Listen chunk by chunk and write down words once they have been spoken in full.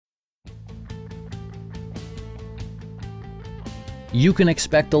You can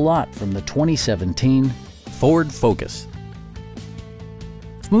expect a lot from the 2017 Ford Focus.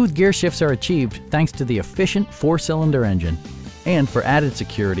 Smooth gear shifts are achieved thanks to the efficient 4-cylinder engine. And for added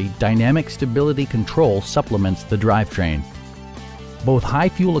security, dynamic stability control supplements the drivetrain. Both high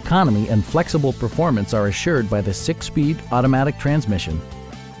fuel economy and flexible performance are assured by the 6-speed automatic transmission.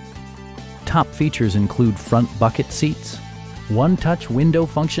 Top features include front bucket seats, one-touch window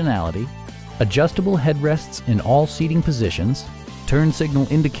functionality, adjustable headrests in all seating positions, turn signal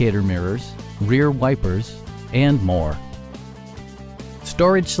indicator mirrors, rear wipers, and more.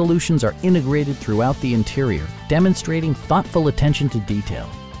 Storage solutions are integrated throughout the interior, demonstrating thoughtful attention to detail.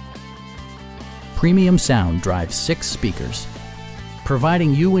 Premium sound drives 6 speakers,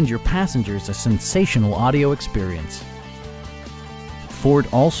 providing you and your passengers a sensational audio experience. Ford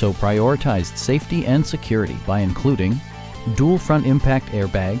also prioritized safety and security by including dual front impact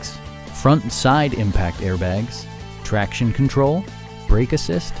airbags, front and side impact airbags, traction control, brake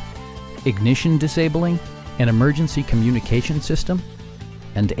assist, ignition disabling, an emergency communication system,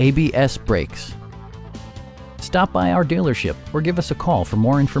 and ABS brakes. Stop by our dealership or give us a call for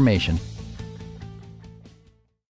more information.